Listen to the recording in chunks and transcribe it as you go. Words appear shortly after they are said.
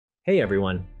Hey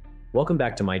everyone, welcome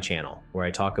back to my channel where I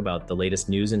talk about the latest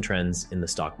news and trends in the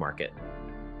stock market.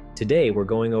 Today we're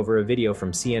going over a video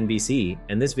from CNBC,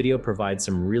 and this video provides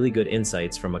some really good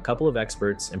insights from a couple of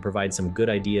experts and provides some good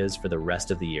ideas for the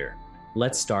rest of the year.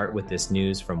 Let's start with this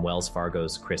news from Wells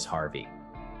Fargo's Chris Harvey.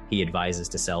 He advises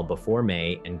to sell before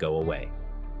May and go away.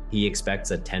 He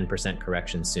expects a 10%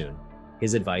 correction soon.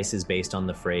 His advice is based on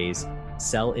the phrase,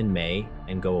 sell in May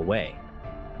and go away.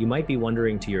 You might be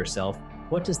wondering to yourself,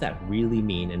 what does that really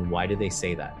mean and why do they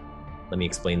say that? Let me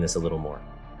explain this a little more.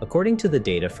 According to the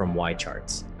data from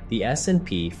Y-Charts, the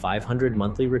S&P 500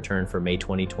 monthly return for May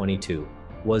 2022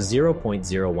 was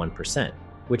 0.01%,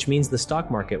 which means the stock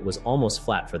market was almost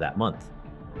flat for that month.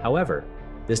 However,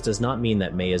 this does not mean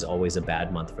that May is always a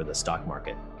bad month for the stock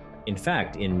market. In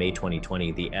fact, in May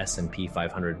 2020, the S&P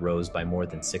 500 rose by more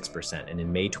than 6%, and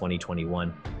in May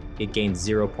 2021, it gained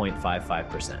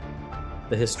 0.55%.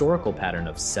 The historical pattern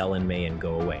of sell in May and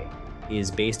go away is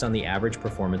based on the average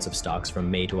performance of stocks from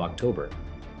May to October,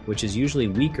 which is usually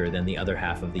weaker than the other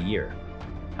half of the year.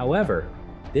 However,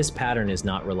 this pattern is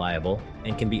not reliable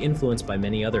and can be influenced by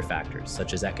many other factors,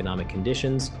 such as economic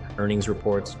conditions, earnings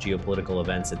reports, geopolitical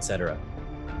events, etc.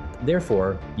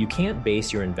 Therefore, you can't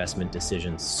base your investment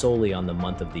decisions solely on the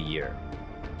month of the year.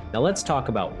 Now let's talk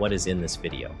about what is in this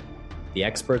video. The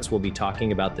experts will be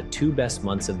talking about the 2 best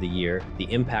months of the year,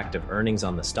 the impact of earnings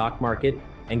on the stock market,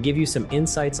 and give you some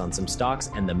insights on some stocks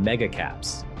and the mega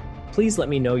caps. Please let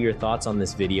me know your thoughts on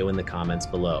this video in the comments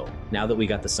below. Now that we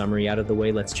got the summary out of the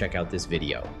way, let's check out this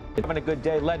video. Having a good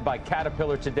day led by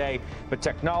Caterpillar today, but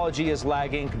technology is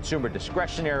lagging. Consumer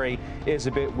discretionary is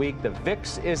a bit weak. The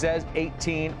VIX is at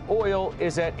 18. Oil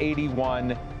is at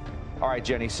 81. All right,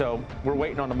 Jenny, so we're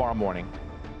waiting on tomorrow morning.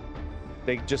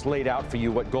 They just laid out for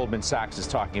you what Goldman Sachs is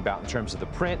talking about in terms of the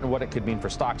print and what it could mean for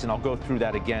stocks, and I'll go through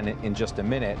that again in just a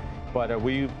minute. But are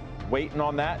we waiting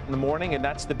on that in the morning, and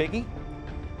that's the biggie?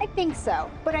 I think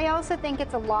so, but I also think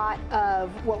it's a lot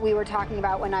of what we were talking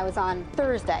about when I was on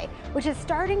Thursday, which is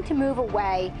starting to move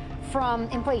away from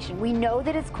inflation. We know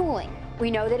that it's cooling. We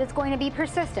know that it's going to be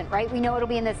persistent, right? We know it'll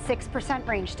be in the 6%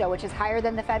 range still, which is higher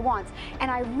than the Fed wants.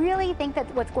 And I really think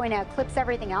that what's going to eclipse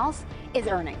everything else is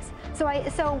earnings.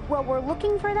 So while we're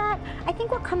looking for that, I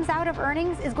think what comes out of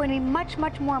earnings is going to be much,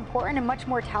 much more important and much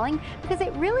more telling, because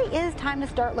it really is time to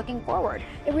start looking forward.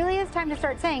 It really is time to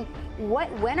start saying,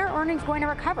 when are earnings going to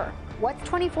recover? What's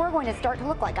 24 going to start to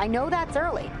look like? I know that's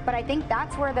early, but I think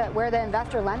that's where the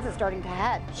investor lens is starting to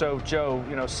head. So, Joe,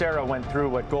 Sarah went through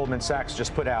what Goldman Sachs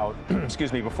just put out,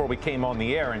 excuse me, before we came on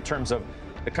the air in terms of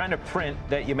the kind of print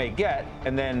that you may get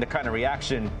and then the kind of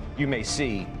reaction you may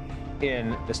see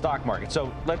in the stock market.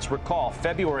 So let's recall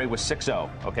February was 6.0,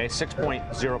 okay,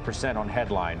 6.0% on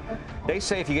headline. They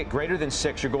say if you get greater than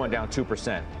 6, you're going down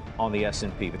 2% on the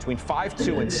S&P. Between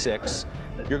 5.2 and 6,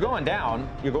 you're going down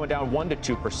 1 to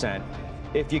 2%.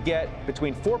 If you get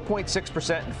between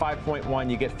 4.6% and 5.1,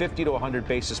 you get 50 to 100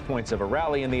 basis points of a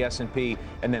rally in the S&P,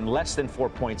 and then less than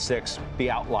 4.6,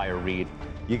 the outlier read,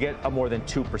 you get a more than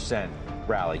 2%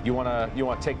 rally. You want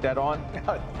to take that on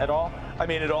at all? I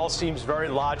mean, it all seems very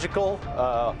logical.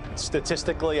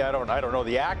 Statistically, I don't know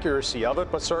the accuracy of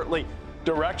it, but certainly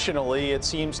directionally, it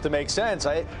seems to make sense.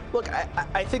 I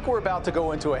think we're about to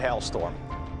go into a hailstorm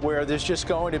where there's just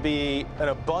going to be an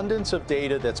abundance of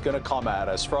data that's going to come at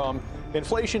us, from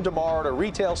inflation tomorrow to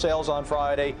retail sales on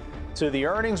Friday to the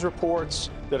earnings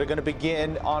reports that are going to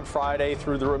begin on Friday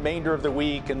through the remainder of the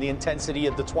week and the intensity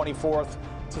of the 24th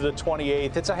to the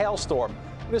 28th. It's a hailstorm.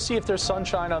 I'm going to see if there's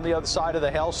sunshine on the other side of the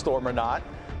hailstorm or not.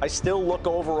 I still look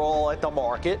overall at the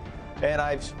market, and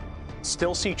I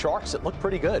still see charts that look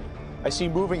pretty good. I see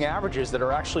moving averages that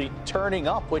are actually turning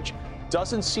up, which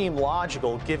doesn't seem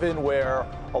logical given where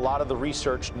a lot of the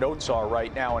research notes are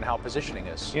right now and how positioning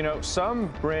is. Some,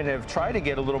 Bryn, have tried to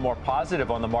get a little more positive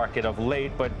on the market of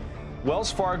late, but Wells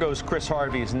Fargo's Chris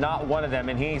Harvey is not one of them,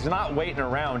 and he's not waiting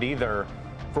around either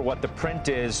for what the print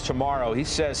is tomorrow. He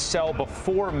says sell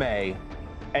before May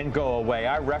and go away.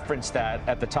 I referenced that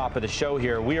at the top of the show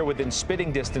here. We are within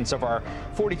spitting distance of our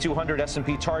 4,200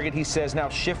 S&P target. He says now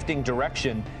shifting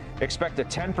direction. Expect a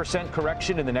 10%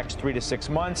 correction in the next 3 to 6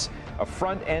 months, a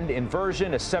front-end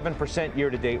inversion, a 7%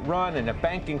 year-to-date run, and a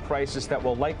banking crisis that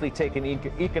will likely take an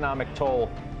economic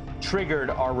toll triggered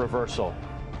our reversal.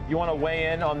 You want to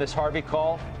weigh in on this Harvey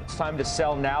call? It's time to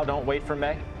sell now. Don't wait for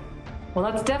May.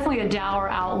 Well, that's definitely a dour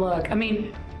outlook. I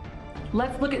mean,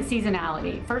 let's look at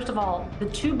seasonality. First of all, the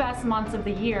 2 best months of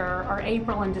the year are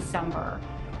April and December.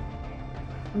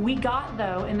 We got,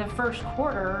 though, in the first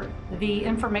quarter, the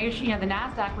information, the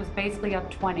NASDAQ was basically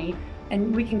up 20,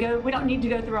 and we don't need to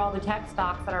go through all the tech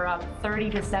stocks that are up 30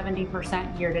 to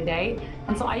 70% year to date.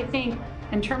 And so I think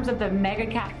in terms of the mega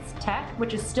caps tech,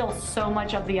 which is still so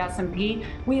much of the S&P,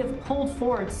 we have pulled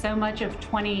forward so much of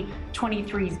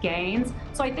 2023's gains.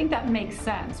 So I think that makes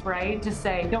sense, right? To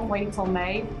say, don't wait till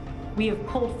May. We have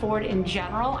pulled forward in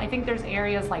general. I think there's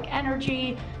areas like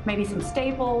energy, maybe some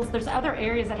staples. There's other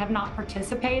areas that have not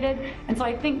participated. And so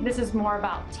I think this is more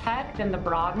about tech than the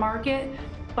broad market.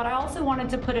 But I also wanted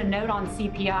to put a note on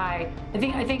CPI. I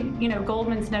think you know,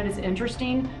 Goldman's note is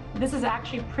interesting. This is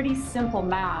actually pretty simple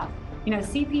math. You know,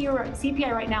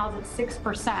 CPI right now is at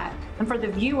 6%. And for the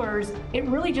viewers, it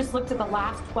really just looks at the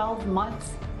last 12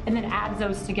 months and then adds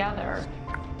those together.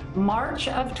 March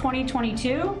of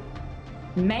 2022,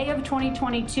 May of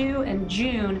 2022 and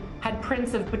June had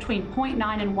prints of between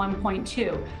 0.9 and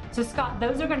 1.2. So Scott,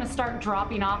 those are going to start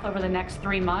dropping off over the next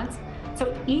 3 months.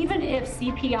 So even if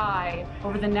CPI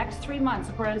over the next 3 months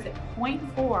grows at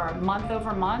 0.4 month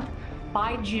over month,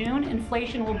 by June,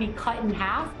 inflation will be cut in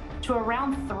half to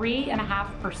around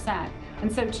 3.5%.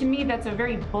 And so to me, that's a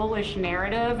very bullish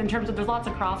narrative in terms of there's lots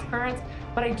of cross currents,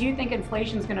 but I do think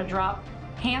inflation is going to drop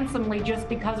handsomely just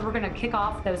because we're going to kick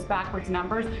off those backwards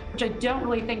numbers, which I don't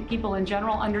really think people in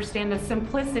general understand the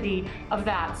simplicity of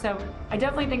that. So I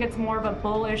definitely think it's more of a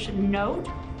bullish note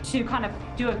to kind of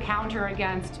do a counter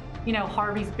against, you know,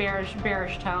 Harvey's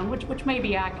bearish tone, which may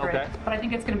be accurate, okay, but I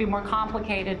think it's going to be more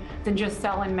complicated than just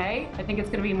sell in May. I think it's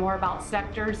going to be more about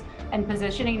sectors and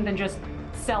positioning than just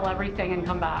sell everything and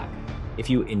come back. If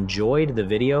you enjoyed the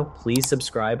video, please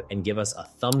subscribe and give us a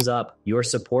thumbs up. Your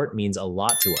support means a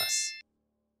lot to us.